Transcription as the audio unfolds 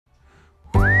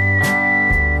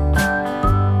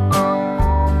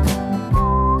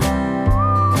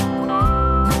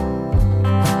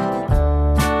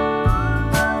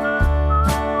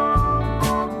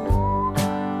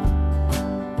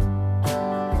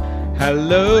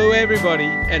Hello, everybody,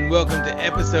 and welcome to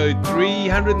episode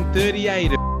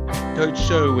 338 of Coach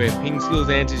Show, where Ping Skills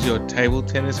answers your table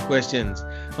tennis questions.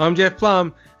 I'm Jeff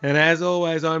Plum, and as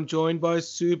always, I'm joined by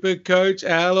Super Coach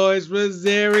Alois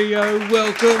Rosario.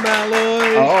 Welcome,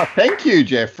 Alois. Oh, thank you,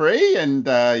 Jeffrey. And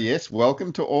yes,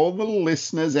 welcome to all the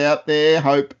listeners out there.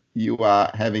 Hope you are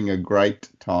having a great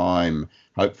time.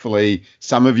 Hopefully,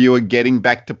 some of you are getting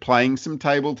back to playing some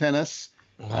table tennis.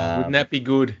 Wouldn't that be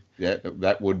good? Yeah,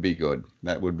 that would be good.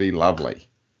 That would be lovely.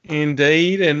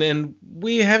 Indeed, and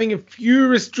we're having a few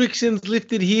restrictions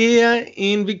lifted here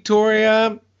in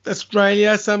Victoria,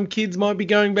 Australia. Some kids might be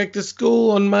going back to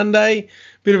school on Monday.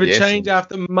 Bit of a change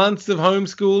after months of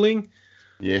homeschooling.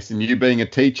 Yes, and you being a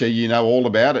teacher, you know all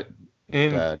about it.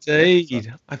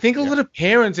 Indeed. I think a lot of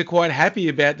parents are quite happy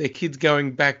about their kids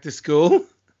going back to school.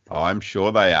 I'm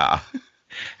sure they are.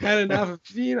 Had enough of,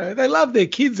 they love their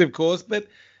kids, of course, but,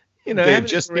 they're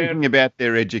just thinking about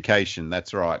their education.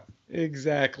 That's right.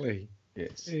 Exactly.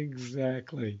 Yes.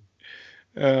 Exactly.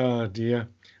 Oh, dear.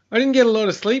 I didn't get a lot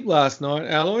of sleep last night,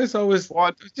 Alois.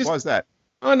 Why was that?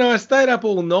 Oh, no, I stayed up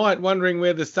all night wondering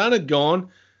where the sun had gone,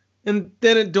 and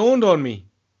then it dawned on me.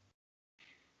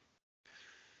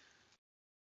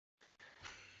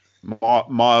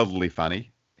 Mildly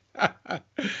funny.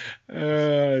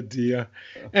 Oh, dear.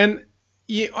 And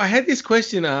I had this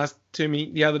question asked to me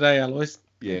the other day, Alois.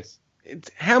 Yes. It's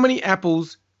how many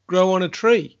apples grow on a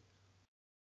tree?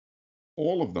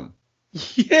 All of them.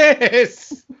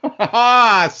 Yes.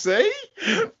 See?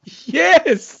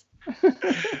 Yes.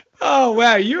 Oh,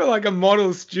 wow. You're like a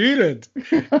model student.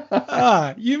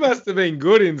 You must have been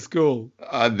good in school.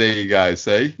 There you go.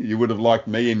 See? You would have liked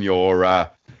me in your, I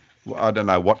don't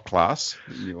know what class.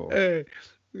 Is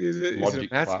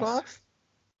it maths class?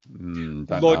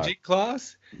 Logic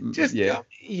class? Just,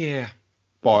 yeah.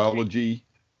 Biology.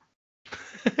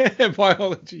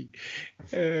 Biology.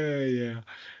 Yeah.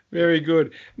 Very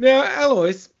good. Now,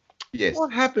 Alois, yes.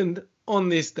 What happened on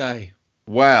this day?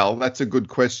 Well, that's a good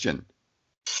question.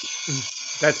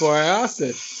 That's why I asked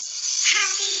it.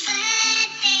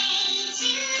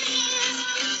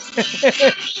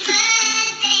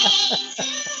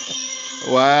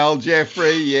 Well,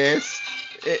 Jeffrey, yes.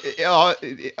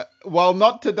 Well,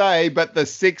 not today, but the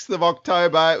 6th of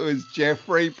October, it was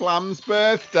Jeffrey Plum's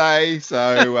birthday.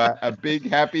 So a big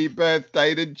happy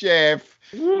birthday to Jeff.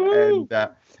 Woo!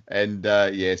 And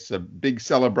yes, a big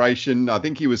celebration. I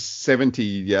think he was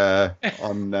 70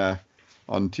 on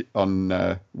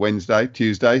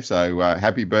Tuesday. So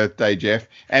happy birthday, Jeff.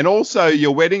 And also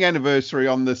your wedding anniversary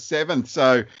on the 7th.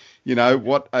 So,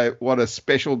 what a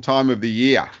special time of the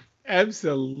year.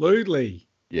 Absolutely.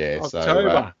 Yeah.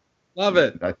 October. Love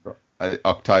it. That's right.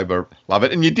 October. Love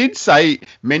it. And you did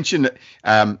mention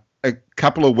a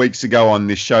couple of weeks ago on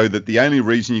this show that the only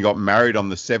reason you got married on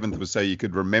the 7th was so you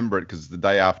could remember it because it's the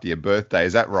day after your birthday.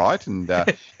 Is that right? And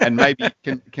and maybe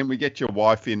can we get your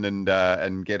wife in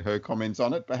and get her comments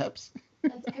on it, perhaps?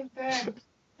 That's confirmed.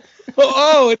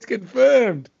 Oh, it's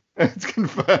confirmed. It's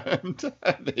confirmed.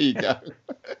 There you go.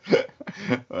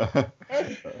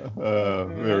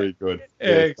 Very good.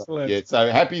 Excellent. Yeah.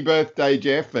 So happy birthday,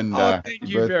 Jeff, and thank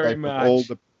you very much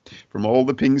from all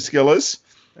the Ping Skillers.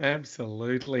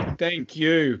 Absolutely. Thank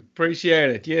you. Appreciate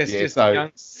it. Yes, just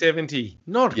young 70.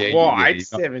 Not quite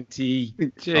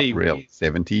 70. Gee, not real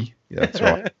 70. Yeah, that's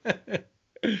right.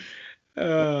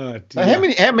 Oh, dear. So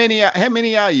how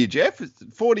many are you, Jeff?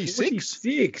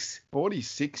 46?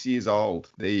 46 years old.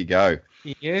 There you go.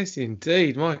 Yes,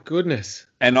 indeed. My goodness.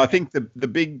 And I think the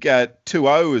big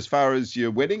 2-0 as far as your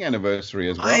wedding anniversary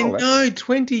as well. I know,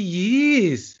 20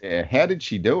 years. Yeah, how did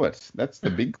she do it? That's the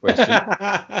big question.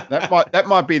 that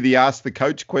might be the ask the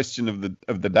coach question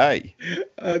of the day.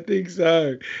 I think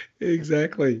so.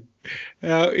 Exactly.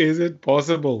 How is it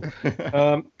possible?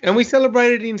 And we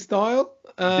celebrated in style.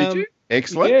 Did you?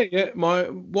 Excellent. Yeah. My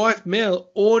wife Mel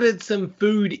ordered some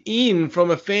food in from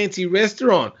a fancy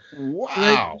restaurant. Wow. So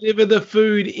they deliver the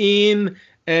food in,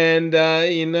 and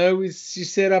she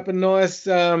set up a nice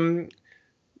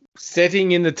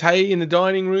setting in the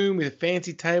dining room with a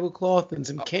fancy tablecloth and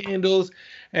some candles,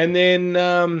 and then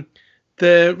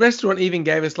the restaurant even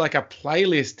gave us like a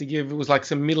playlist to give. It was like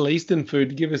some Middle Eastern food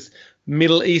to give us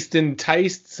Middle Eastern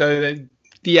taste, so that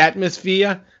the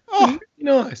atmosphere. Oh,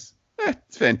 nice.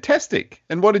 That's fantastic.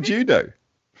 And what did you do?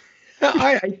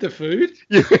 I ate the food.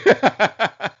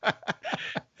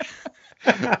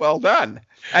 Well done.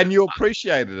 And you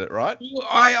appreciated it, right?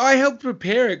 I helped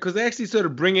prepare it because they actually sort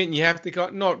of bring it and you have to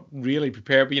not really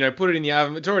prepare it, but, put it in the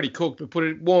oven. It's already cooked,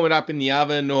 but warm it up in the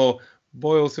oven or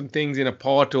boil some things in a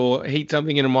pot or heat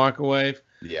something in a microwave.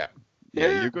 Yeah,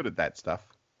 you're good at that stuff.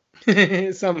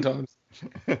 Sometimes.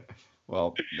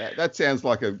 Well, that sounds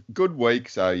like a good week.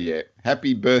 So, yeah,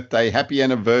 happy birthday, happy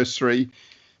anniversary.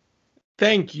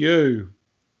 Thank you.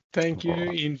 Thank you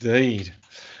indeed.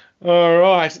 All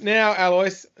right. Now,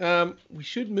 Alois, we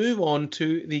should move on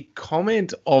to the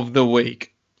comment of the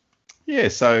week. Yeah,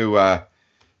 so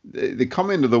the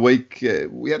comment of the week,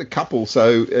 we had a couple.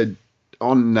 So it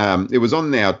was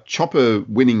on our chopper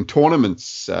winning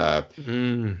tournaments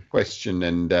question,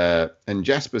 and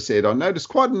Jasper said, I noticed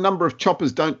quite a number of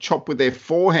choppers don't chop with their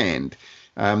forehand.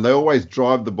 They always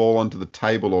drive the ball onto the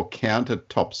table or counter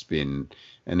topspin.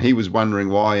 And he was wondering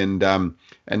why. And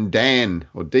Dan,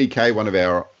 or DK, one of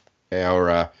our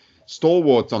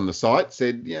stalwarts on the site,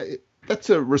 said, yeah, that's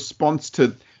a response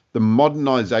to the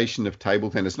modernisation of table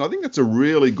tennis. And I think that's a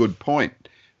really good point.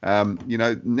 Nowadays,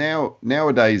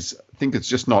 I think it's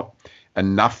just not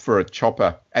enough for a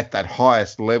chopper at that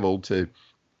highest level to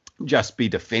just be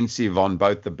defensive on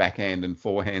both the backhand and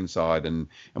forehand side. And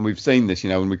we've seen this,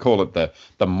 when we call it the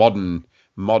modern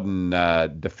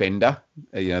defender,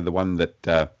 the one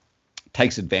that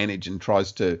takes advantage and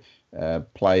tries to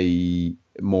play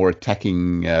more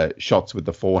attacking shots with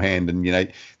the forehand, and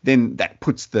then that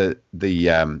puts the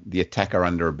attacker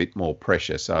under a bit more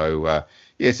pressure. So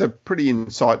so pretty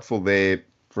insightful there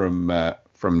from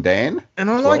Dan.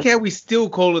 And I like how we still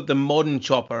call it the modern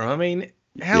chopper. I mean,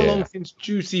 how long since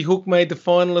Juicy Hook made the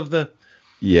final of the?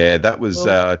 Yeah, that was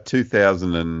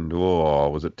 2000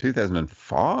 was it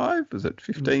 2005? Was it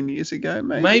 15 years ago,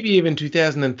 maybe? Maybe even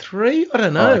 2003. I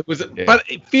don't know. Was it? Yeah. But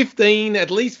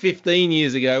at least 15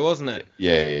 years ago, wasn't it?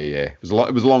 Yeah. It was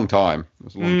a long time.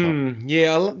 Time.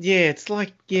 Yeah. It's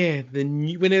like the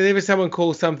new. Whenever someone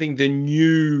calls something the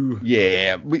new.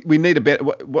 Yeah, we need a better.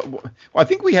 I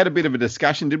think we had a bit of a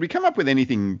discussion. Did we come up with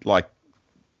anything like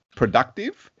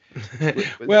productive?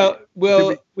 well,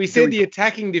 we said the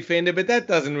attacking defender, but that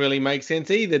doesn't really make sense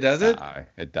either, does it? No,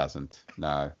 it doesn't.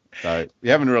 No. So we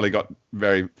haven't really got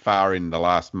very far in the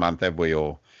last month, have we,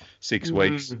 or 6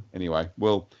 weeks? Anyway,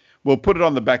 we'll put it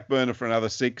on the back burner for another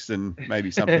 6, and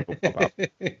maybe something will pop up.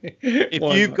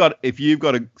 If you've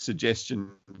got a suggestion,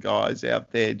 guys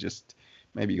out there, just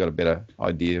maybe you got a better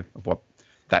idea of what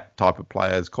that type of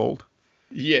player is called.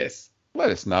 Yes, let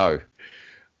us know.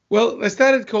 Well, they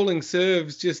started calling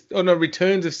serves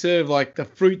returns of serve, like the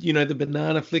fruit, the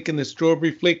banana flick and the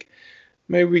strawberry flick.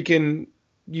 Maybe we can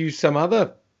use some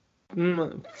other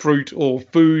fruit or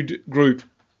food group.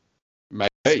 Maybe.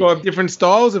 Describe different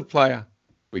styles of player.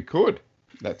 We could.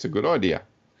 That's a good idea.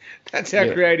 That's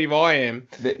how creative I am.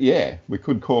 We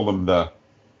could call them the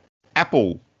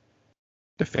apple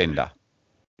defender.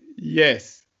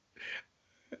 Yes.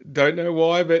 Don't know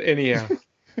why, but anyhow.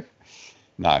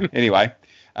 No. Anyway.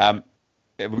 Have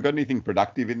we got anything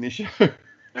productive in this show?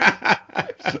 that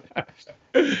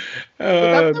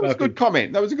was a good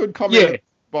comment. That was a good comment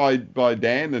by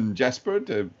Dan and Jasper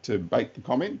to bait the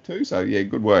comment too. So,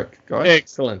 good work, guys.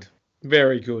 Excellent.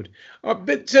 Very good.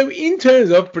 But so in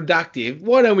terms of productive,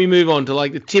 why don't we move on to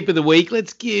like the tip of the week?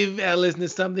 Let's give our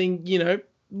listeners something,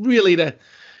 really to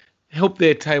help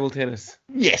their table tennis.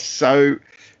 Yes. So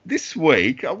this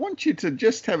week, I want you to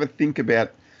just have a think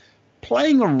about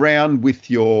playing around with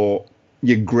your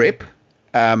grip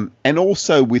and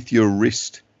also with your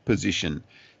wrist position.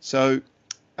 So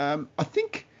I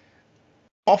think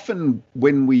often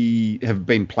when we have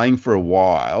been playing for a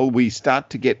while, we start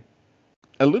to get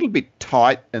a little bit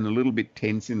tight and a little bit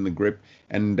tense in the grip,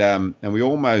 and we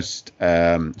almost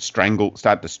start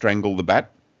to strangle the bat.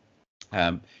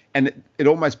 And it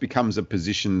almost becomes a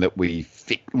position that we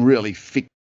really fit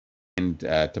and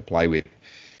to play with.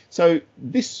 So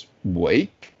this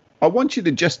week, I want you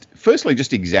to just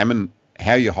examine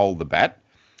how you hold the bat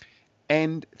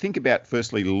and think about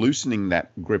firstly loosening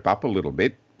that grip up a little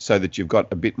bit so that you've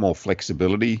got a bit more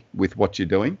flexibility with what you're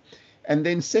doing. And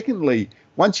then secondly,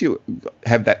 once you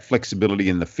have that flexibility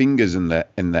in the fingers and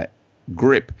that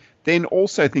grip, then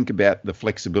also think about the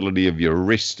flexibility of your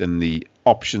wrist and the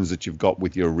options that you've got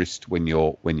with your wrist when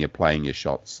you're playing your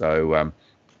shots. So,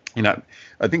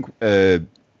 I think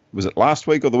was it last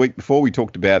week or the week before we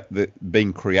talked about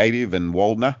being creative and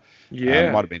Waldner? Yeah.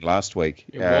 It might have been last week.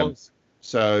 It was.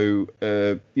 So,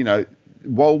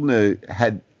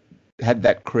 Waldner had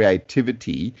that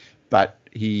creativity, but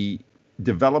he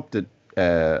developed it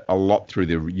a lot through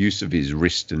the use of his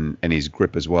wrist and his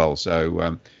grip as well.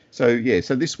 So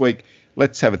this week,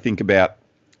 let's have a think about,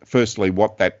 firstly,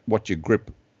 what your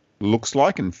grip looks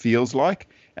like and feels like,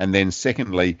 and then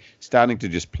secondly, starting to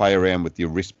just play around with your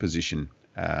wrist position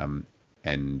and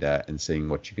seeing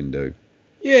what you can do.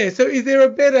 Yeah, so is there a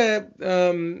better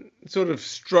sort of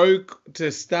stroke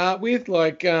to start with,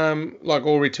 like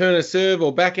or return a serve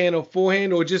or backhand or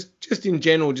forehand, or just in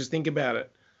general, just think about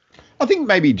it? I think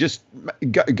maybe just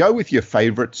go with your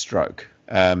favourite stroke.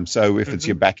 So if it's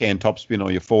your Hmm. backhand topspin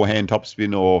or your forehand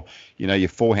topspin or your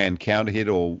forehand counter hit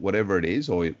or whatever it is,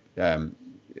 or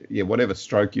whatever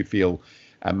stroke you feel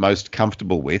most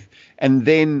comfortable with, and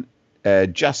then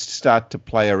just start to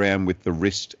play around with the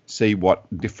wrist, see what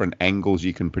different angles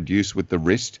you can produce with the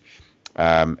wrist,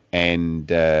 and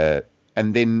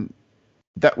then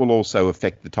that will also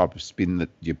affect the type of spin that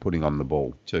you're putting on the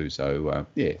ball too. So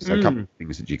so a couple of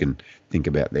things that you can think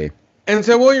about there. And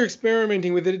so while you're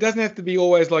experimenting with it, it doesn't have to be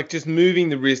always like just moving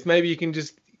the wrist. Maybe you can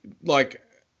just like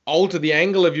alter the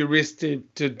angle of your wrist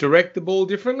to direct the ball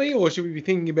differently, or should we be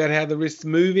thinking about how the wrist's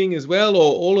moving as well,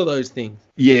 or all of those things?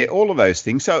 Yeah, all of those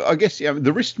things. So I guess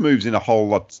the wrist moves in a whole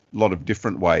lot of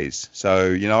different ways.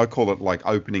 So I call it like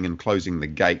opening and closing the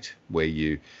gate, where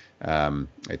you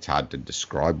it's hard to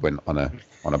describe when on a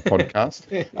podcast.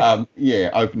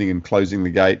 Opening and closing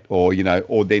the gate,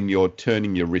 or then you're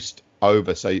turning your wrist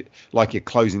over, so like you're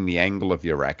closing the angle of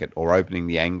your racket or opening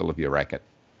the angle of your racket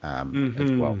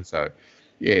as well. So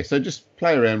so just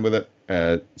play around with it,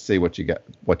 see what you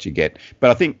get.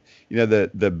 But I think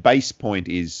the base point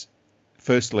is,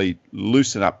 firstly,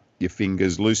 loosen up your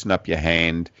fingers, loosen up your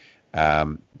hand,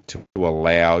 to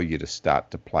allow you to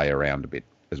start to play around a bit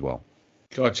as well.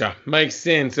 Gotcha. Makes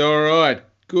sense. All right.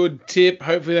 Good tip.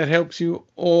 Hopefully that helps you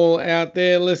all out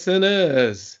there,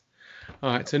 listeners.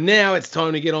 All right. So now it's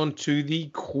time to get on to the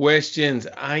questions.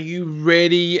 Are you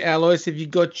ready, Alois? Have you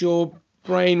got your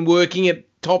brain working at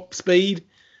top speed?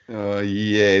 Yeah,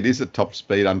 it is at top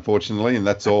speed, unfortunately, and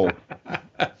that's all.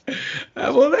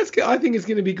 Well, that's good. I think it's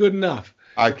going to be good enough.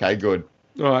 Okay, good.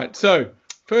 All right. So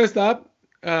first up,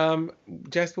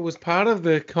 Jasper was part of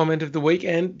the comment of the week,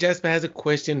 and Jasper has a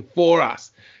question for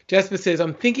us. Jasper says,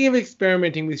 I'm thinking of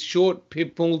experimenting with short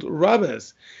pimpled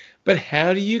rubbers, but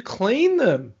how do you clean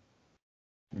them?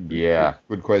 Yeah,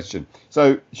 good question.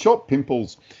 So short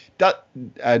pimples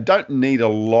don't need a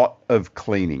lot of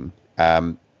cleaning.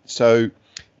 The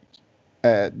And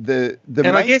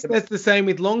I guess that's the same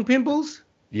with long pimples.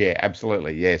 Yeah,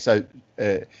 absolutely. Yeah. So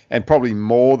and probably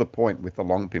more the point with the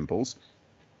long pimples.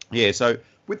 Yeah. So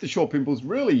with the short pimples,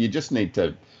 really, you just need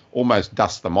to almost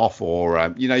dust them off,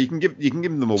 or you can give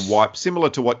them a wipe, similar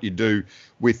to what you do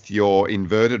with your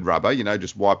inverted rubber.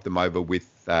 Just wipe them over with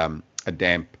a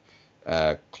damp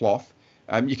cloth.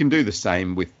 You can do the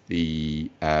same with the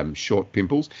short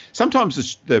pimples.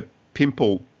 Sometimes the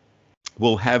pimple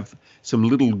will have some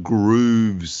little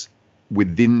grooves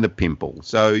within the pimple.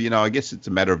 So, I guess it's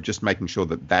a matter of just making sure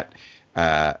that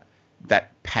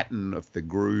pattern of the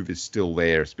groove is still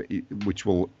there, which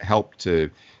will help to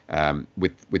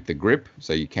with the grip,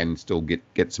 so you can still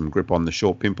get some grip on the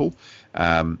short pimple.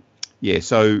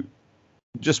 So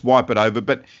just wipe it over,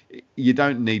 but you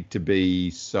don't need to be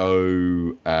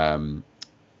so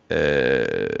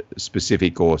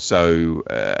specific or so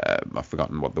I've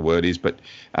forgotten what the word is, but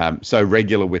so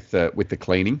regular with the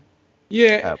cleaning.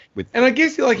 Yeah, and I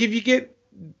guess like if you get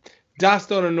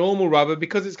dust on a normal rubber,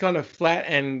 because it's kind of flat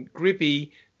and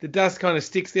grippy, the dust kind of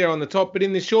sticks there on the top. But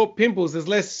in the short pimples, there's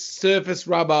less surface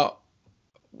area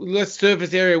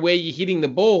where you're hitting the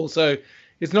ball, so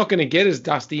it's not going to get as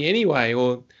dusty anyway,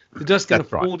 or the dust's going to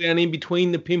fall down in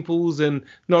between the pimples and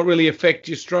not really affect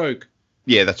your stroke.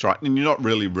 Yeah, that's right, and you're not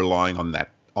really relying on that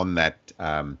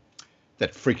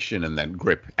friction and that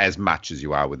grip as much as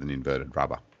you are with an inverted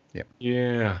rubber. Yep.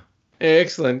 Yeah.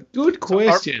 Excellent. Good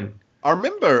question. I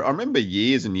remember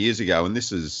years and years ago, and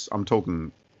I'm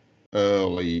talking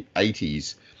early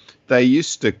 80s, they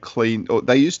used to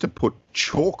put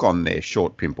chalk on their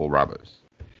short pimple rubbers.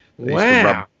 They used to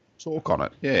rub chalk on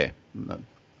it. Yeah.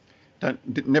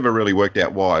 Never really worked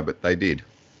out why, but they did.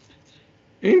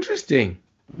 Interesting.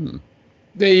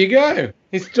 There you go.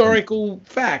 Historical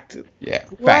fact. Yeah.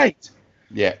 Great. Fact.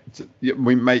 Yeah.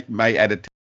 We may add it to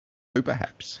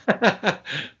perhaps.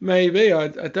 Maybe. I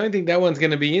don't think that one's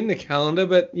going to be in the calendar,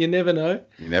 but you never know.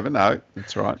 You never know.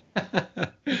 That's right.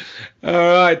 All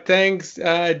right. Thanks,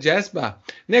 Jasper.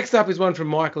 Next up is one from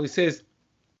Michael, who says,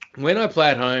 when I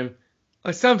play at home,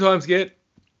 I sometimes get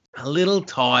a little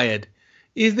tired.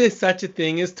 Is there such a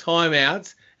thing as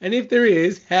timeouts? And if there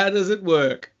is, how does it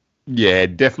work? Yeah,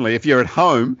 definitely. If you're at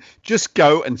home, just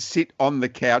go and sit on the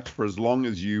couch for as long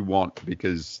as you want,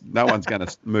 because no one's going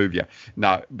to move you.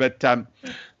 No, but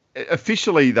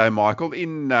officially though, Michael,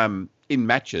 in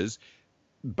matches,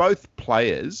 both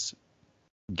players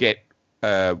get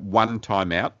one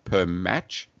timeout per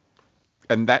match,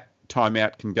 and that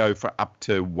timeout can go for up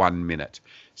to 1 minute.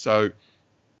 So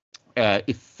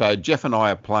if Jeff and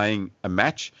I are playing a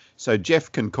match, so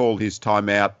Jeff can call his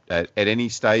timeout at any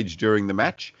stage during the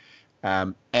match,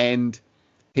 and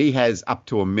he has up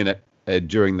to a minute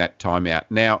during that timeout.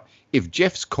 Now, if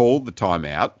Jeff's called the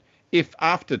timeout, if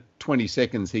after 20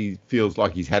 seconds he feels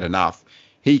like he's had enough,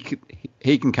 he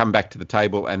can come back to the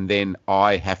table, and then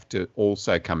I have to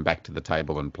also come back to the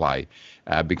table and play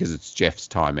because it's Jeff's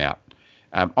timeout.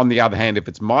 On the other hand, if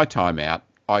it's my timeout,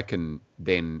 I can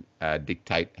then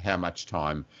dictate how much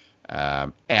time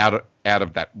out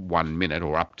of that 1 minute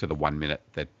or up to the 1 minute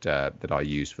that I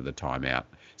use for the timeout.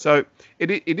 So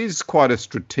it is quite a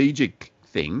strategic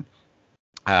thing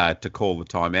to call the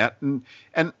timeout,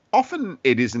 and often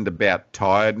it isn't about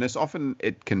tiredness. Often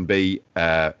it can be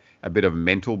a bit of a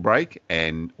mental break,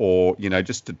 or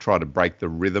just to try to break the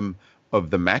rhythm of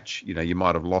the match. You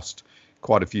might have lost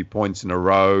quite a few points in a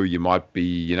row. You might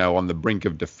be on the brink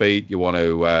of defeat. You want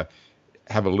to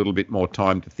have a little bit more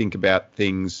time to think about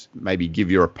things. Maybe give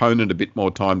your opponent a bit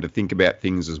more time to think about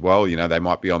things as well. They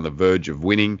might be on the verge of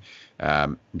winning.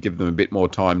 Give them a bit more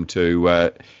time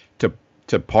to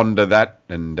ponder that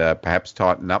and perhaps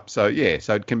tighten up. So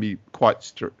so it can be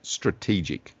quite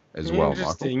strategic as well,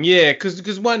 Interesting. Michael. Yeah,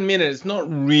 because 1 minute is not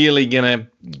really going to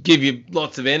give you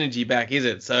lots of energy back, is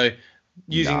it? So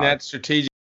using that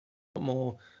strategic a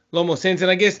lot more sense.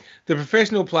 And I guess the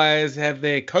professional players have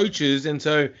their coaches, and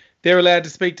so they're allowed to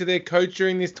speak to their coach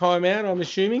during this timeout, I'm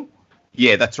assuming.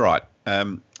 Yeah, that's right.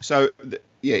 In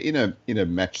a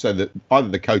match, so that either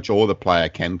the coach or the player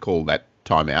can call that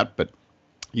timeout, but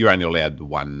you're only allowed the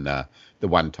one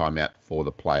timeout for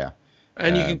the player.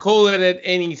 And you can call it at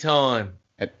any time.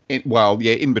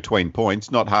 In between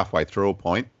points, not halfway through a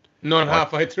point. Not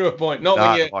halfway through a point. Not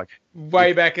when you're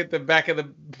way back at the back of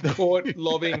the court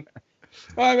lobbing.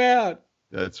 I'm out.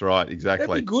 That's right, exactly.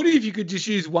 That'd be good if you could just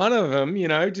use one of them,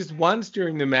 just once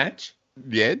during the match.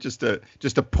 Yeah, just a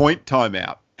point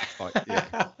timeout.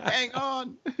 Hang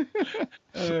on.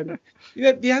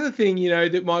 The other thing,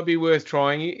 that might be worth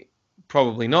trying,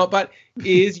 probably not, but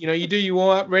is, you do your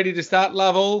warm up, ready to start,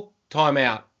 love all,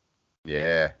 timeout.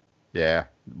 Yeah.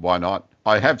 Why not?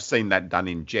 I have seen that done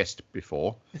in jest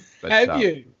before. But, have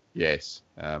you? Yes.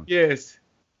 Yes.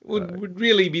 Would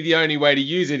really be the only way to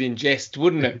use it in jest,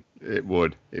 wouldn't it? It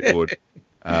would.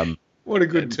 What a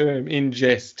good term, in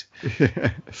jest.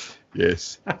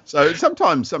 Yes. So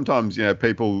sometimes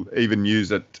people even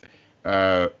use it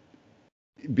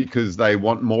because they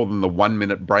want more than the 1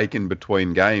 minute break in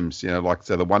between games. So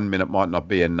the 1 minute might not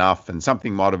be enough, and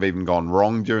something might have even gone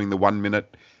wrong during the 1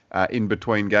 minute in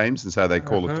between games, and so they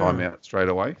call a timeout straight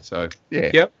away. So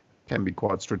can be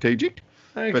quite strategic.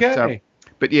 Okay.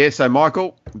 But so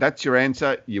Michael, that's your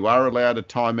answer. You are allowed a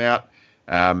timeout.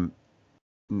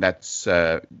 That's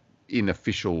in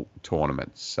official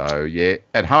tournaments. So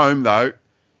at home though,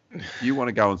 if you want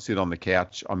to go and sit on the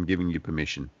couch, I'm giving you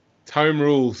permission. It's home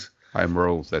rules. Home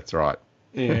rules. That's right.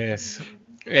 Yes.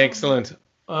 Excellent.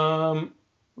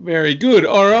 Very good.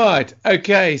 All right.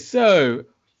 Okay. So,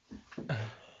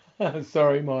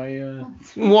 sorry, my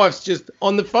wife's just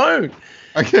on the phone.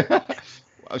 Okay.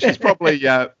 Well, she's probably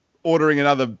ordering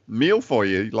another meal for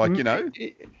you,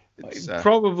 It's,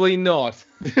 probably not.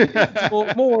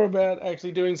 It's more about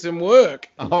actually doing some work.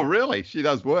 Oh, really? She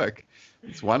does work.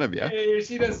 It's one of you. Yeah,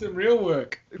 she does some real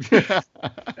work.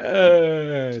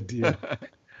 Oh, dear.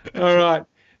 All right.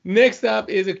 Next up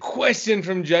is a question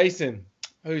from Jason,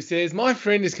 who says, my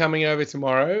friend is coming over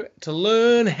tomorrow to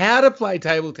learn how to play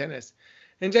table tennis.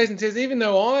 And Jason says, even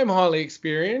though I'm highly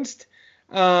experienced,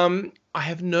 I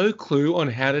have no clue on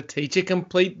how to teach a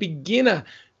complete beginner.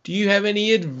 Do you have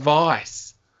any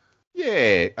advice?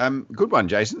 Yeah, good one,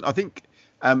 Jason. I think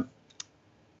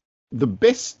the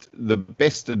best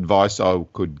advice I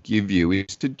could give you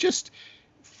is to just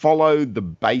follow the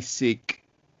basic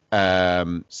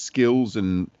skills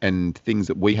and things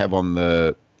that we have on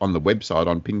the website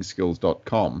on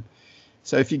pingskills.com.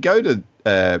 So if you go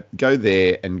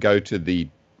there and go to the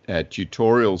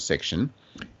tutorial section,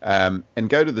 and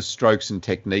go to the strokes and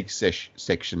techniques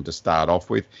section to start off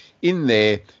with. In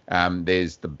there,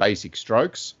 there's the basic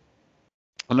strokes.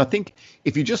 And I think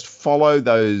if you just follow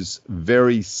those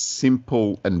very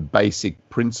simple and basic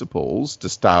principles to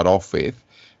start off with,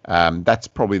 that's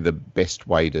probably the best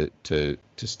way to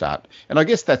start. And I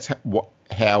guess that's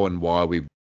how and why we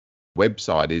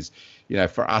website is,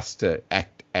 for us to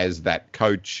act as that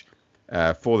coach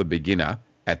for the beginner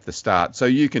at the start. So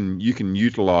you can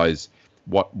utilize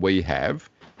what we have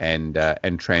and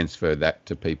transfer that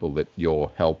to people that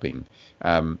you're helping.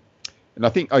 And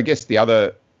I guess the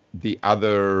other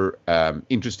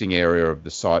interesting area of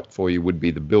the site for you would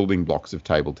be the building blocks of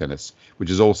table tennis, which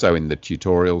is also in the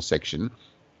tutorial section.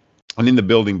 And in the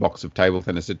building blocks of table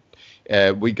tennis,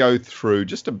 we go through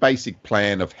just a basic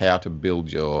plan of how to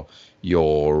build your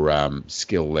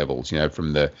skill levels.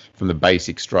 From the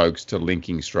basic strokes to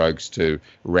linking strokes to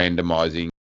randomizing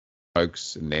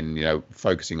strokes, and then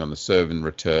focusing on the serve and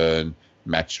return,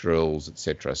 match drills,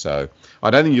 etc. So I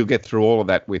don't think you'll get through all of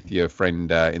that with your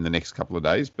friend in the next couple of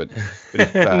days, but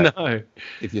if, No.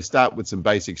 if you start with some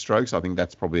basic strokes, I think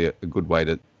that's probably a good way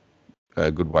to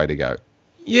go.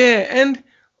 Yeah, and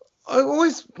I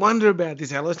always wonder about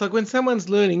this, Alice. Like when someone's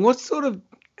learning, what's sort of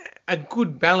a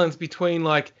good balance between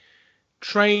like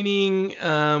training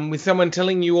with someone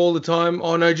telling you all the time,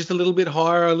 oh no, just a little bit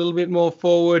higher, a little bit more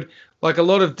forward, like a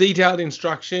lot of detailed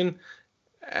instruction,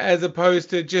 as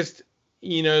opposed to just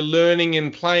learning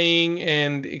and playing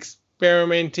and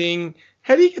experimenting.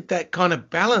 How do you get that kind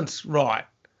of balance right?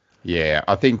 Yeah,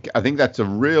 I think that's a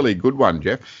really good one,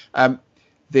 Jeff.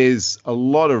 There's a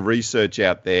lot of research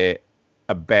out there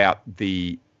about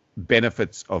the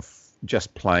benefits of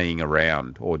just playing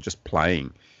around or just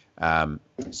playing.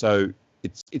 So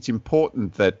it's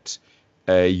important that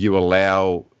you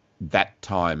allow that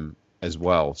time as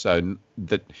well, so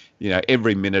that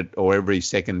every minute or every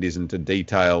second isn't a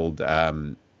detailed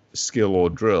skill or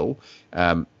drill.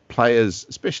 Players,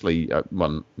 especially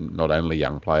not only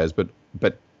young players, but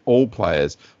all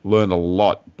players learn a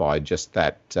lot by just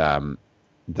that the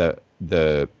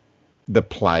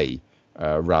play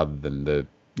rather than the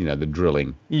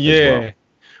drilling. Yeah. As well.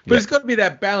 But it's got to be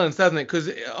that balance, doesn't it? Because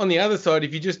on the other side,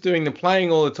 if you're just doing the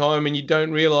playing all the time and you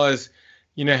don't realize,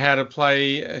 how to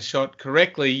play a shot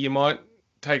correctly, you might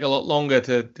take a lot longer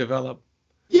to develop.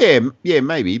 Yeah,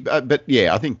 maybe. But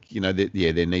yeah, I think,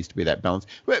 there needs to be that balance.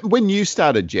 When you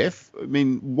started, Jeff, I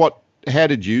mean, how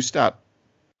did you start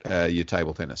your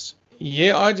table tennis?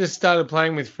 Yeah, I just started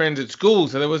playing with friends at school,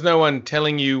 so there was no one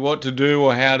telling you what to do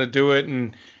or how to do it,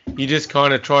 and you just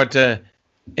kind of tried to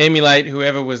emulate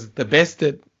whoever was the best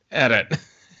at it.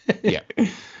 Yeah.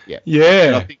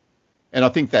 And I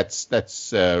think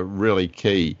that's really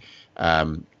key.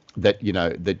 That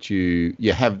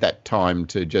you have that time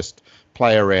to just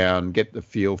play around, get the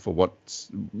feel for what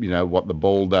the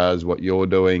ball does, what you're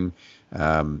doing.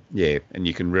 And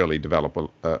you can really develop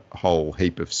a whole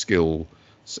heap of skills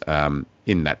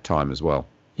in that time as well.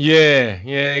 Yeah,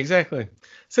 exactly.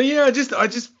 So I just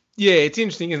it's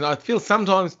interesting, and I feel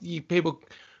sometimes people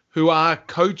who are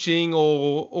coaching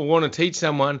or want to teach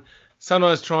someone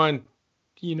sometimes try and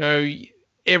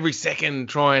every second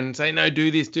try and say, no, do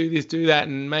this, do that,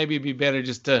 and maybe it'd be better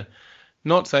just to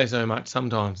not say so much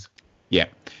sometimes. Yeah,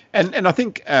 and I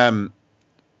think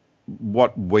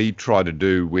what we try to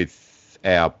do with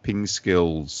our Ping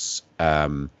Skills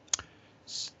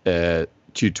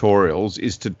tutorials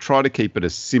is to try to keep it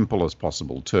as simple as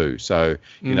possible too. So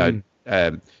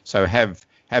so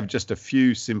have just a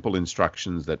few simple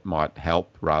instructions that might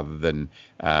help rather than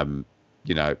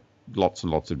lots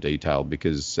and lots of detail,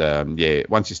 because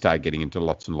once you start getting into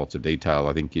lots and lots of detail,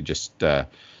 I think you just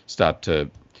start to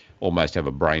almost have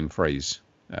a brain freeze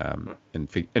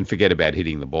and forget about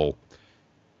hitting the ball.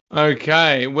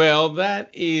 Okay, well, that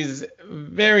is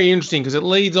very interesting because it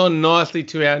leads on nicely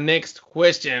to our next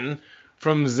question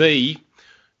from Z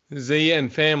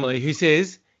and family, who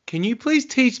says, can you please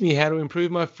teach me how to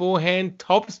improve my forehand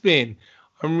topspin?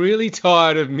 I'm really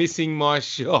tired of missing my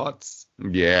shots.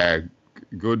 Yeah,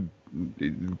 good,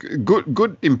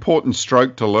 important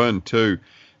stroke to learn too,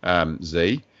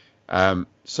 Z.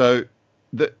 So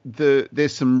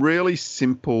there's some really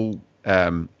simple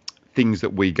things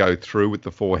that we go through with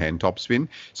the forehand topspin.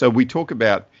 So we talk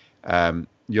about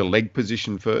your leg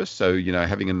position first, so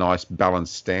having a nice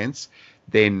balanced stance.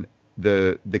 Then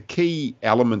the key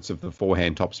elements of the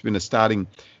forehand topspin are starting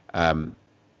a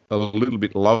little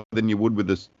bit lower than you would with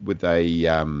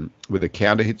a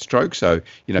counter hit stroke. So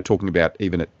talking about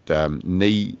even at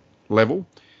knee level.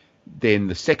 Then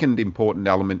the second important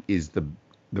element is the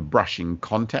brushing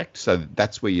contact. So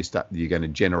that's where you're going to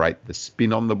generate the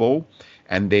spin on the ball,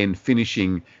 and then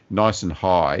finishing nice and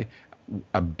high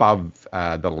above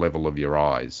the level of your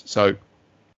eyes. So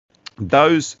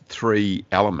those three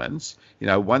elements,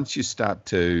 once you start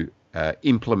to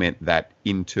implement that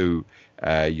into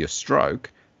your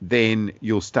stroke, then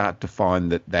you'll start to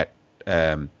find that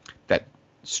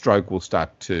stroke will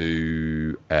start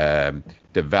to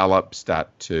develop.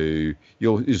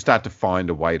 You'll start to find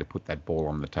a way to put that ball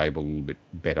on the table a little bit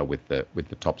better with the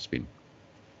topspin.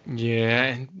 Yeah,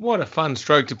 and what a fun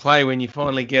stroke to play when you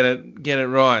finally get it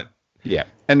right. Yeah,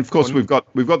 and of course we've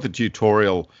got the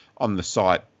tutorial on the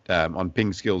site on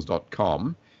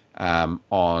pingskills.com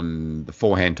on the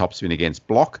forehand topspin against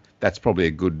block. That's probably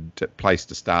a good place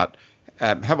to start.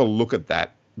 Have a look at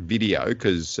that video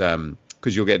because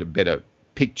you'll get a better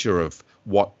picture of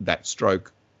what that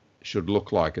stroke should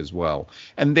look like as well.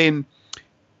 And then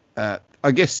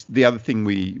I guess the other thing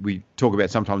we talk about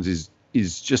sometimes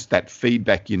is just that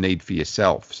feedback you need for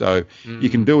yourself. So you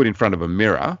can do it in front of a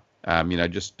mirror.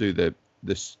 Just do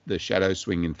the shadow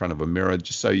swing in front of a mirror,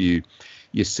 just so you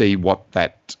see what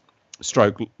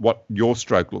your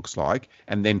stroke looks like,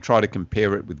 and then try to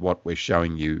compare it with what we're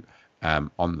showing you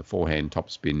on the forehand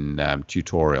topspin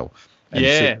tutorial, and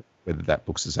see whether that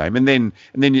looks the same. And then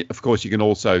of course you can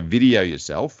also video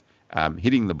yourself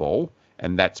hitting the ball,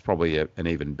 and that's probably an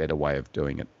even better way of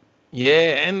doing it.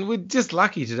 Yeah, and we're just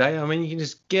lucky today. I mean, you can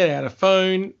just get out a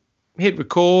phone, hit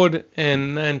record,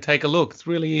 and take a look. It's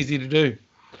really easy to do.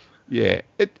 Yeah,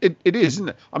 it is, isn't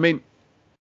it? I mean,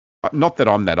 not that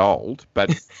I'm that old,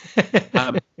 but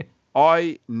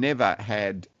I never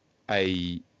had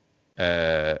a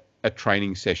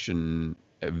training session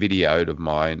videoed of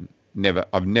mine.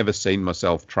 I've never seen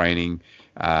myself training.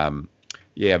 I've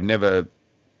never,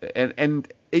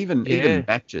 and even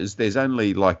matches. There's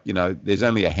only there's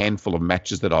only a handful of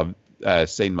matches that I've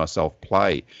seen myself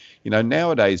play.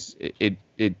 Nowadays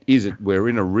we're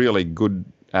in a really good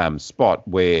spot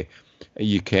where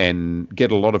you can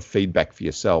get a lot of feedback for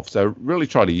yourself. So really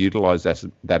try to utilize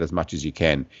that as much as you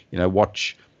can.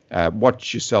 Watch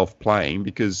yourself playing,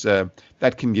 because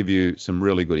that can give you some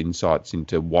really good insights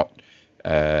into what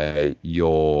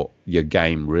your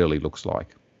game really looks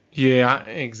like. Yeah,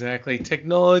 exactly.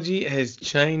 Technology has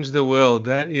changed the world.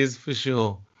 That is for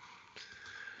sure.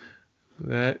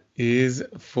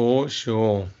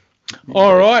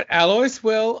 All right, Alois.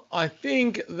 Well, I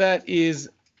think that is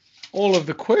all of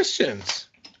the questions.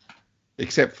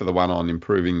 Except for the one on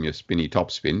improving your spinny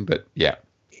topspin, but yeah.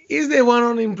 Is there one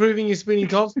on improving your spinny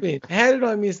topspin? How did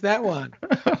I miss that one?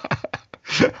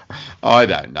 I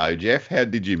don't know, Jeff. How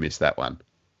did you miss that one?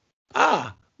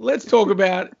 Let's talk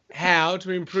about how to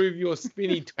improve your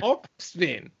spinny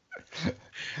topspin.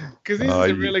 Because this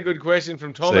is a really good question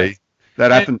from Thomas. See,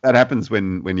 that happens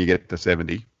when you get to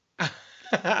 70.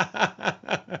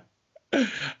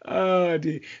 Oh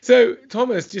dear. So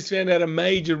Thomas just found out a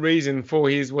major reason for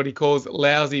his what he calls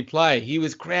lousy play. He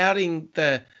was crowding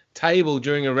the table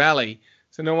during a rally,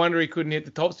 so no wonder he couldn't hit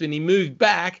the topspin. He moved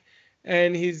back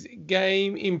and his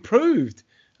game improved.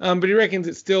 But he reckons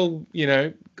it's still,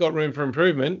 got room for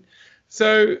improvement.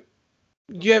 So do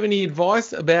you have any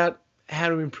advice about how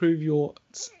to improve your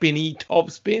spinny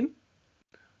topspin?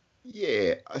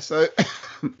 Yeah, so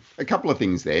a couple of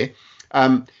things there.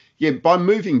 By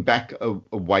moving back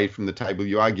away from the table,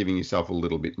 you are giving yourself a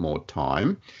little bit more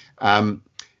time. I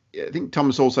think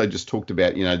Thomas also just talked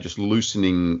about, just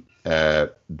loosening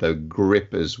the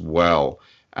grip as well.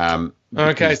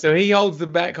 Okay, so he holds the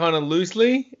back kind of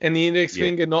loosely and the index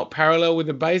finger not parallel with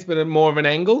the base, but more of an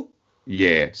angle?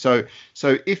 Yeah. So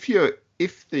if your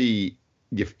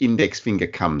index finger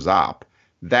comes up,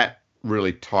 that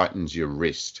really tightens your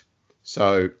wrist.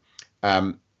 So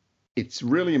it's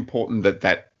really important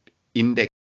that index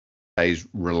stays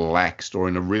relaxed or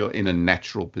in a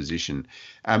natural position.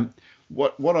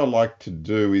 What I like to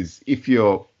do is if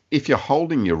you're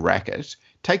holding your racket,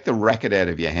 take the racket out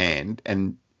of your hand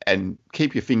and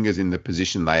keep your fingers in the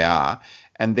position they are,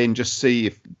 and then just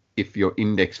see if your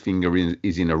index finger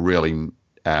is in a really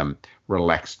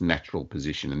relaxed, natural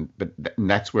position. But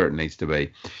that's where it needs to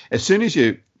be. As soon as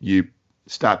you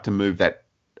start to move that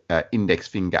index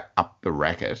finger up the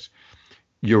racket,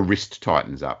 your wrist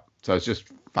tightens up. So it's just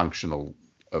functional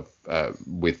of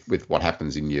with what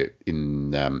happens in your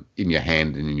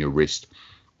hand and in your wrist.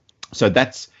 So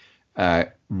that's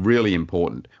really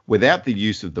important. Without the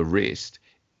use of the wrist,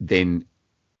 then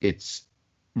it's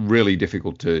really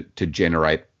difficult to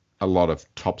generate a lot of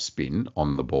topspin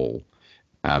on the ball,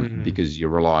 because you're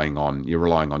relying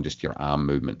on just your arm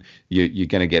movement. You're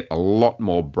going to get a lot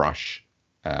more brush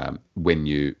when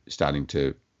you're starting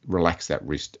to relax that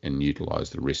wrist and utilize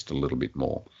the wrist a little bit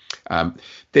more.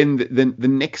 Then the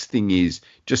next thing is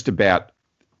just about,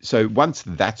 so once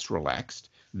that's relaxed,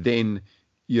 then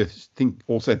you're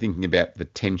also thinking about the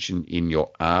tension in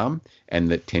your arm and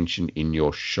the tension in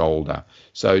your shoulder.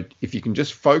 So if you can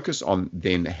just focus on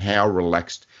then how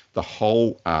relaxed the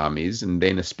whole arm is, and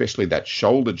then especially that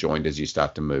shoulder joint as you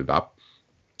start to move up,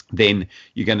 then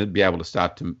you're going to be able to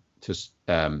start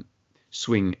to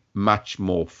swing much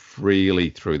more freely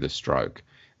through the stroke.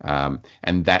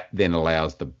 And that then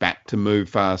allows the bat to move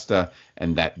faster,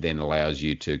 and that then allows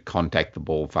you to contact the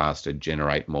ball faster,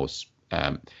 generate more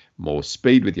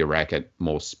speed with your racket,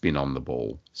 more spin on the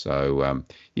ball. So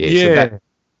it's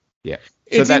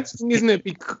interesting, isn't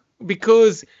it?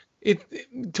 Because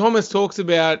Thomas talks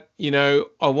about, I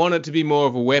want it to be more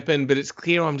of a weapon, but it's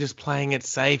clear I'm just playing it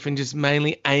safe and just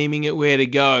mainly aiming at where to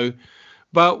go.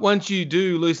 But once you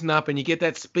do loosen up and you get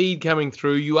that speed coming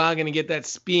through, you are going to get that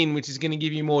spin, which is going to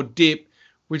give you more dip,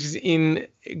 which is going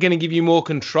to give you more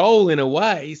control in a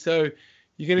way. So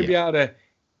you're going to be able to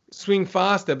swing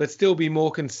faster, but still be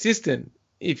more consistent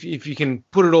if you can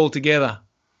put it all together.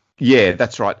 Yeah,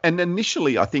 that's right. And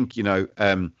initially, I think,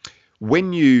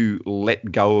 when you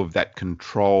let go of that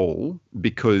control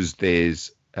because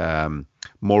there's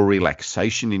more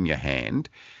relaxation in your hand,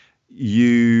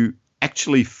 you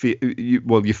actually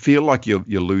feel like you're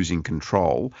losing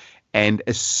control. And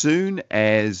as soon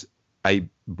as a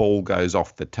ball goes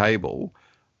off the table,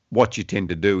 what you tend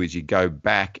to do is you go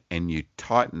back and you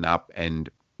tighten up and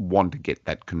want to get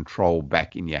that control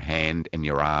back in your hand and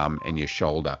your arm and your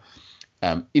shoulder.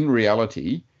 In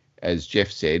reality, as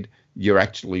Jeff said, you're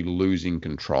actually losing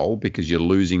control because you're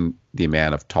losing the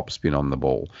amount of topspin on the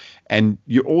ball. And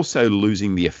you're also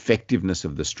losing the effectiveness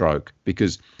of the stroke,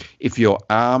 because if your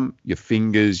arm, your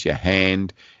fingers, your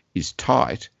hand is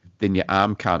tight, then your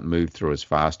arm can't move through as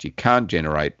fast. You can't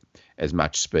generate as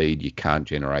much speed. You can't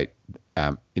generate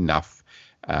enough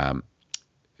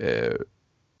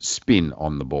spin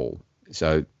on the ball.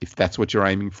 So if that's what you're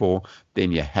aiming for,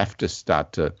 then you have to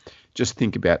start to just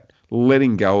think about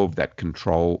letting go of that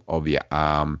control of your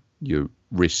arm, your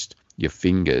wrist, your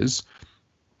fingers,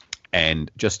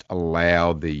 and just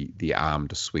allow the arm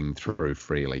to swing through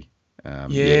freely.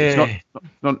 It's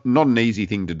not an easy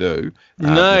thing to do.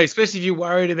 No, especially if you're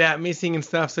worried about missing and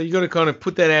stuff. So you got to kind of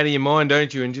put that out of your mind,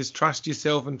 don't you, and just trust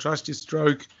yourself and trust your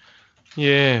stroke.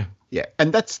 Yeah. Yeah,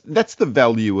 and that's the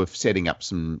value of setting up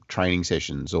some training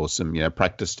sessions or some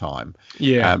practice time.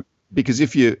 Yeah. Because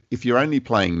if you're only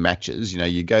playing matches,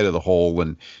 you go to the hall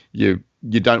and you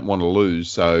don't want to lose.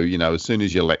 So as soon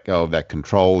as you let go of that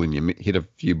control and you hit a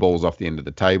few balls off the end of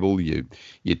the table, you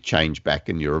change back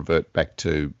and you revert back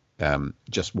to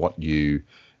just what you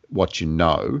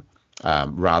know,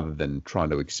 rather than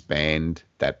trying to expand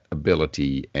that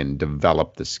ability and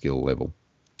develop the skill level.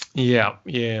 Yeah,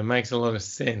 makes a lot of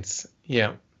sense.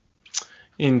 Yeah,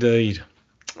 indeed.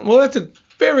 Well, that's a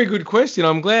very good question.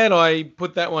 I'm glad I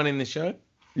put that one in the show.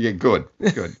 Yeah, good.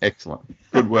 Excellent.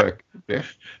 Good work. Yeah.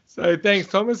 So thanks,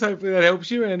 Thomas. Hopefully that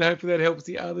helps you, and hopefully that helps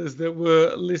the others that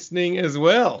were listening as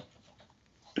well.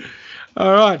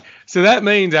 All right. So that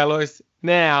means, Alois,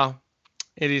 now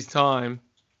it is time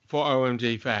for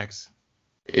OMG Facts.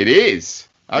 It is.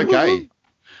 Okay. Woo-hoo.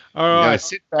 All right. Now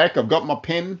sit back. I've got my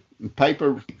pen and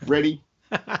paper ready.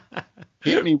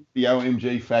 Hit me with the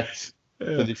OMG Facts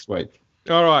for this week.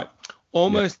 All right.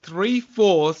 Almost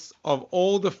 3/4 of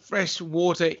all the fresh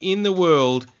water in the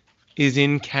world is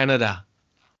in Canada.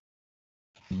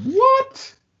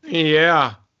 What?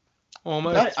 Yeah.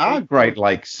 Almost. They are Great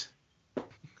Lakes.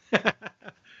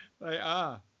 They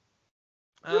are.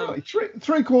 Really?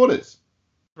 Three quarters?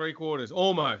 3/4.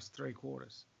 Almost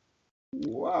 3/4.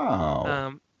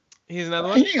 Wow. Here's another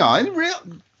one. Hang on. Real?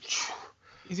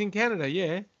 He's in Canada,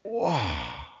 yeah.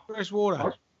 Wow. Fresh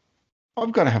water.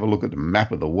 I've got to have a look at the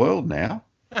map of the world now.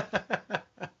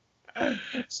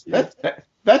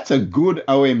 That's a good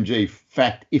OMG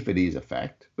fact, if it is a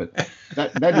fact. But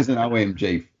that is an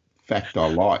OMG fact I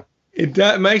like. It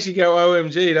makes you go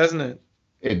OMG, doesn't it?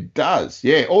 It does.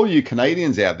 Yeah. All you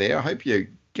Canadians out there, I hope you're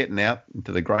getting out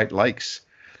into the Great Lakes.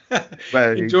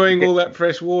 Enjoying all that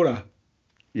fresh water.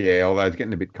 Yeah, although it's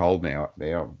getting a bit cold now up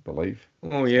there, I believe.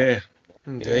 Oh, yeah.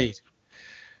 Indeed.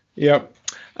 Yeah.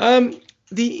 Yep.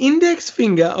 The index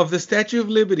finger of the Statue of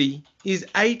Liberty is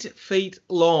 8 feet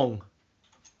long.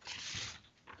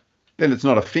 Then it's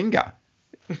not a finger.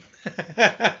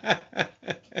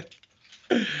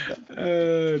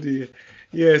 Oh, dear.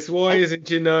 Yes, why isn't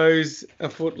your nose a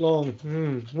foot long?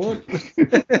 What?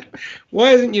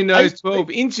 Why isn't your nose 12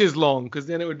 inches long? Because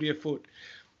then it would be a foot.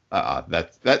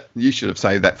 That you should have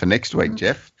saved that for next week,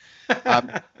 Jeff.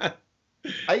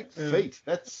 8 feet.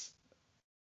 That's.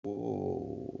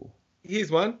 Oh.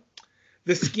 Here's one.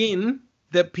 The skin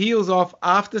that peels off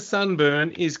after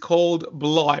sunburn is called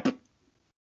blype.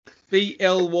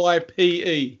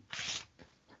 BLYPE.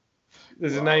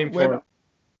 There's a name for it.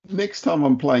 Next time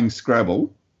I'm playing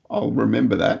Scrabble, I'll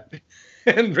remember that.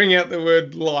 And bring out the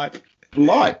word blype.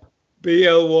 Blype.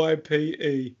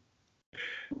 BLYPE.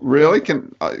 Really?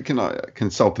 Can I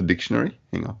consult the dictionary?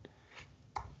 Hang on.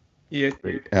 Yeah.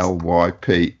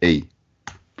 BLYPE.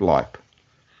 Blype.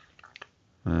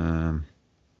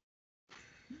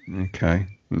 Okay.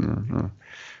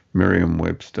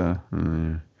 Merriam-Webster.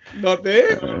 Not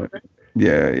there?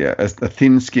 Yeah. A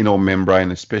thin skin or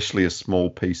membrane, especially a small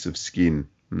piece of skin.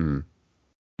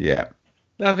 Yeah.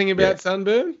 Nothing about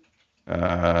sunburn?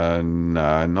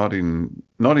 No, not in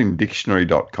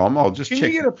dictionary.com. I'll just check.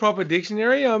 Can you get a proper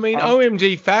dictionary? I mean,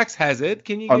 OMG Facts has it.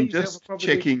 Can you get yourself a proper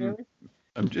dictionary?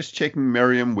 I'm just checking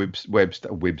Merriam-Webster.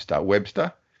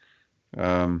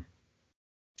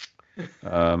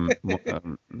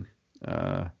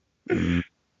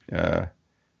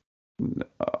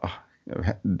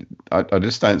 I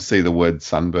just don't see the word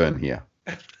sunburn here.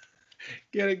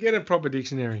 Get a proper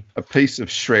dictionary. A piece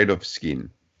of shred of skin.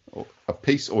 A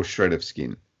piece or shred of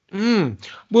skin.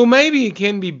 Well, maybe it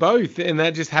can be both, and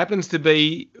that just happens to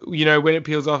be, when it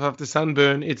peels off after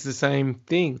sunburn, it's the same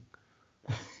thing.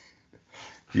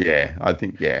 Yeah, I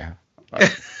think, yeah.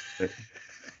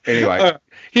 Anyway.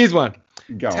 Here's one.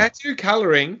 Go on. Tattoo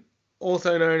colouring,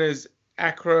 also known as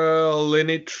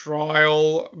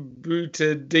acrylonitrile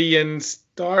butadiene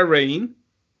styrene.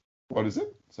 What is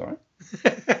it? Sorry.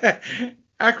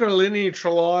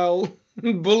 Acrylonitrile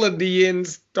butadiene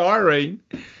styrene.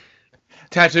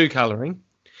 Tattoo colouring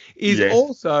is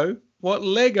also what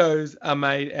Legos are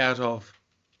made out of.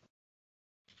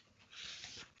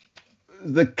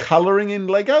 The colouring in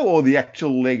Lego or the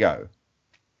actual Lego?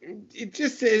 It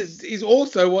just says is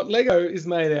also what Lego is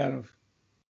made out of.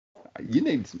 You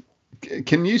need some.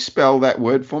 Can you spell that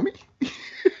word for me?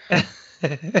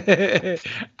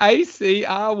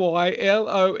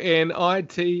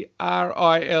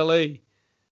 Acrylonitrile.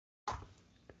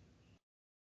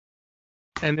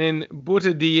 And then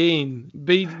butadiene,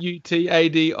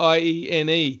 Butadiene,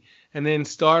 and then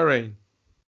styrene.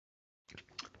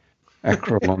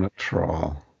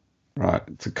 Acrylonitrile. Right.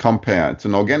 It's a compound. It's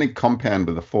an organic compound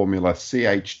with the formula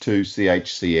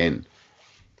CH2CHCN.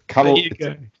 There you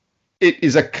go. It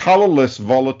is a colourless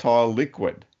volatile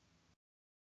liquid.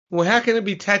 Well, how can it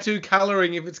be tattoo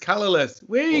colouring if it's colourless?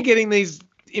 Where are you getting these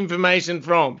information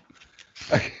from?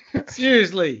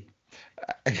 Seriously.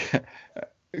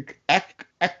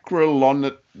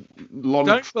 Acrylonitrile.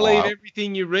 Don't believe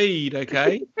everything you read,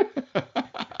 okay?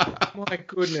 My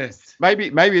goodness.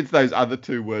 Maybe it's those other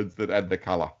two words that add the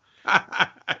colour. All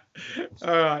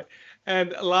right.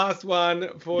 And last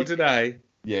one for today.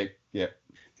 Yeah.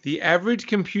 The average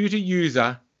computer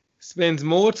user spends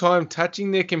more time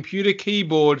touching their computer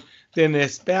keyboard than their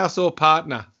spouse or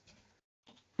partner.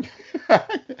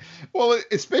 Well,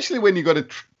 especially when you've got to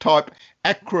type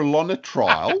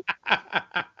acrylonitrile.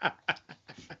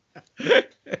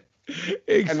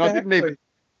 Exactly.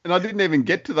 And I didn't even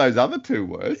get to those other two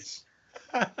words.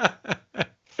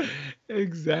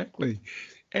 Exactly.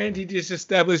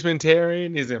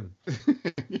 Anti-disestablishmentarianism.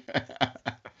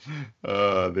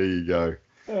 Oh, there you go.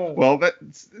 Oh. Well,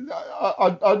 that's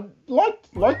I'd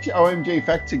like your OMG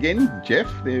facts again,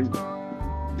 Jeff.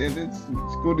 It's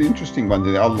good, interesting ones.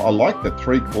 I like the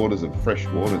 3/4 of fresh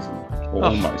waters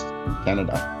almost in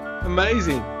Canada.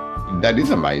 Amazing. That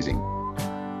is amazing.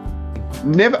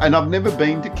 I've never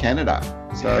been to Canada.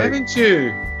 So haven't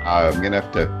you? I'm gonna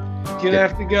have to.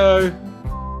 Have to go.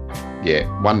 Yeah,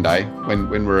 one day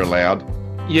when we're allowed.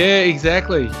 Yeah,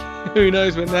 exactly. Who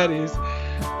knows when that is?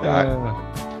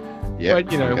 Yeah.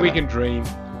 But we can dream.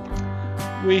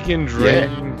 We can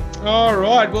dream. Yeah. All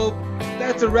right. Well,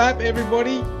 that's a wrap,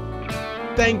 everybody.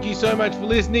 Thank you so much for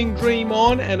listening. Dream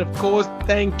on, and of course,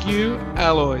 thank you,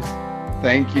 Alois.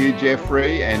 Thank you,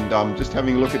 Jeffrey. And I'm just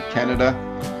having a look at Canada.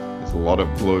 There's a lot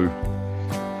of blue.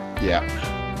 Yeah.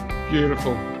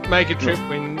 Beautiful. Make a trip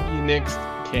when you next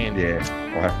can. Yeah,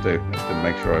 I'll have to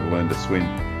make sure I learn to swim.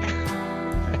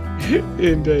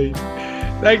 Indeed.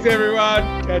 Thanks, everyone.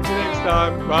 Catch you next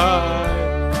time. Bye.